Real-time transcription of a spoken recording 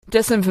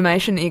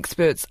Disinformation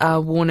experts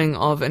are warning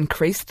of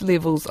increased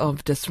levels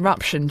of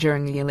disruption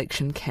during the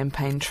election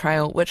campaign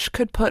trail, which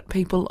could put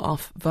people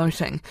off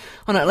voting.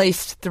 On at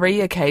least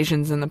 3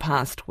 occasions in the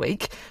past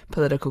week,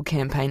 political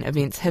campaign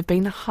events have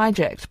been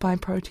hijacked by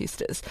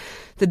protesters.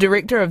 The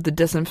director of the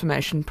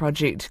Disinformation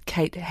project,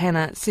 Kate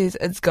Hanna, says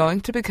it's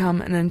going to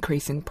become an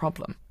increasing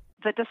problem.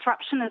 The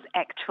disruption is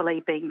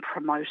actually being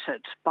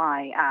promoted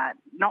by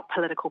not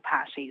political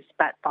parties,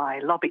 but by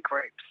lobby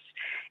groups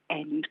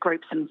and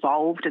groups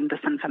involved in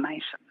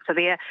disinformation. So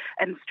they're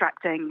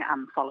instructing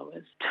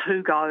followers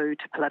to go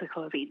to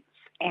political events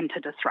and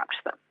to disrupt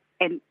them.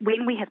 And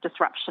when we have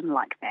disruption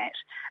like that,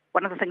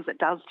 one of the things it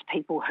does to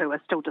people who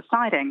are still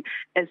deciding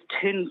is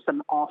turns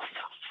them off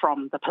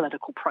from the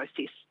political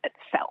process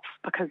itself,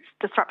 because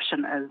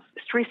disruption is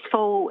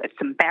stressful, it's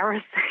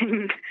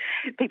embarrassing,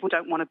 people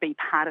don't want to be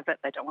part of it,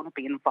 they don't want to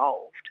be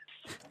involved.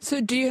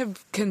 So do you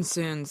have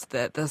concerns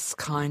that this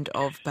kind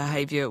of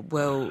behaviour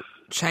will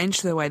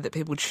change the way that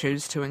people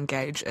choose to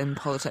engage in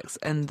politics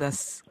in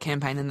this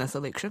campaign, in this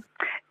election?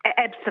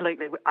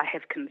 Absolutely. I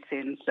have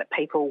concerns that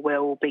people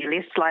will be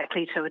less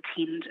likely to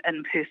attend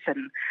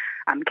in-person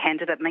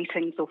candidate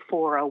meetings or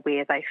fora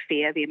where they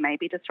fear there may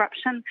be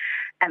disruption,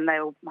 and they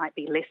might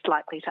be less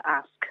likely to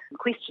ask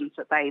questions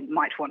that they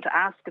might want to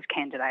ask of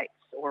candidates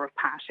or of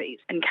parties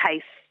in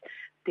case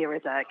there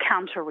is a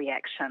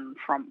counter-reaction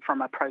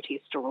from a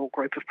protester or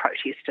group of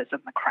protesters in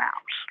the crowd.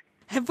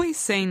 Have we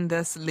seen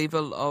this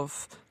level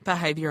of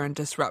behaviour and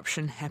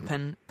disruption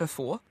happen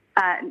before?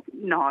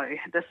 No,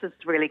 this is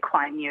really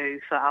quite new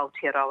for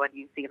Aotearoa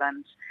New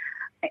Zealand,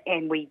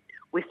 and we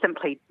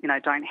simply,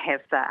 don't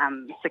have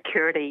the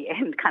security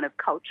and kind of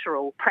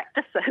cultural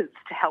practices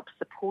to help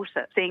support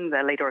it. Seeing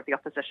the leader of the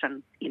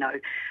opposition,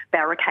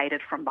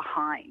 barricaded from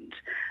behind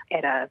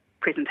at a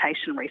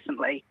presentation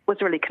recently was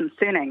really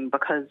concerning,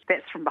 because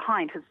that's from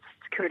behind. His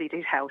security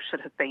details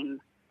should have been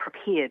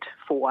prepared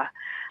for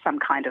some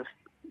kind of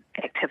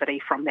activity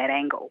from that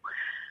angle.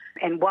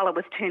 And while it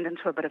was turned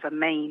into a bit of a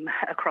meme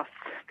across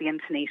the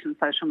internet and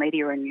social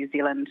media in New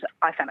Zealand,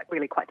 I found it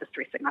really quite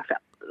distressing. I felt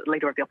the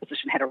leader of the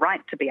opposition had a right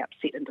to be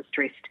upset and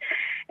distressed,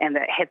 and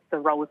that had the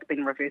roles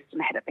been reversed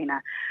and had it been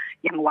a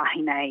young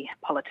wahine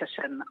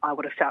politician, I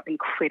would have felt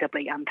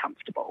incredibly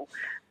uncomfortable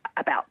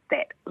about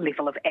that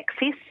level of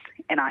access,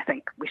 and I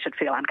think we should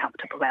feel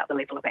uncomfortable about the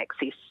level of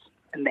access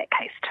in that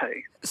case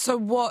too. So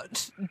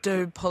what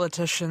do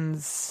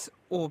politicians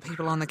or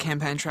people on the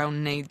campaign trail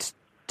need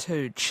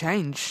to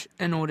change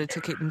in order to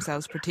keep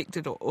themselves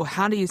protected, or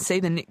how do you see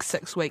the next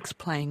 6 weeks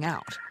playing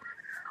out?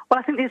 Well,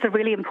 I think there's a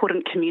really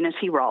important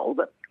community role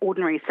that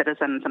ordinary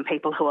citizens and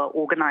people who are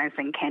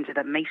organising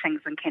candidate meetings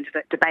and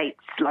candidate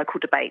debates, local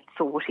debates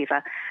or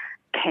whatever,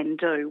 can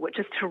do, which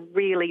is to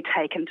really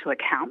take into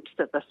account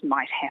that this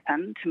might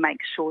happen, to make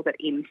sure that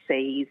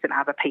MCs and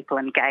other people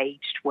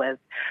engaged with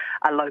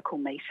a local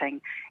meeting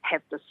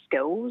have the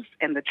skills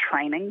and the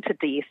training to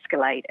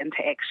de-escalate and to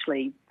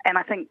actually, and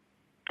I think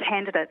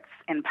candidates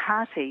and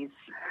parties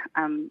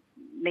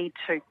need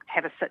to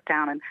have a sit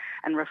down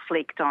and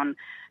reflect on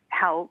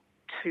how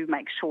to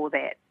make sure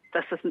that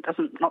this isn't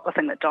not the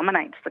thing that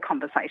dominates the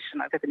conversation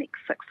over the next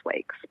 6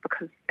 weeks,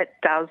 because it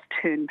does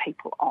turn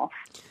people off.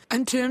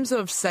 In terms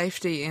of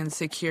safety and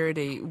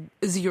security,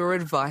 is your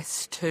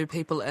advice to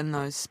people in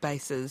those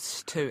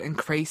spaces to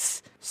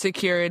increase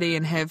security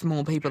and have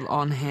more people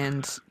on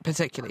hand,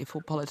 particularly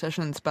for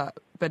politicians, but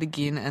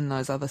again in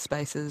those other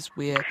spaces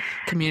where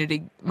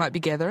community might be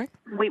gathering?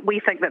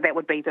 We think that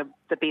would be the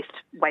best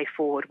way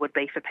forward, would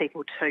be for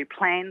people to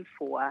plan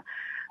for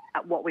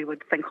what we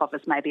would think of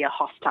as maybe a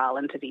hostile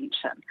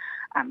intervention,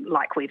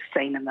 like we've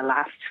seen in the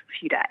last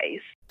few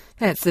days.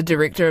 That's the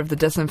director of the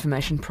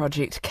Disinformation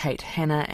project, Kate Hanna.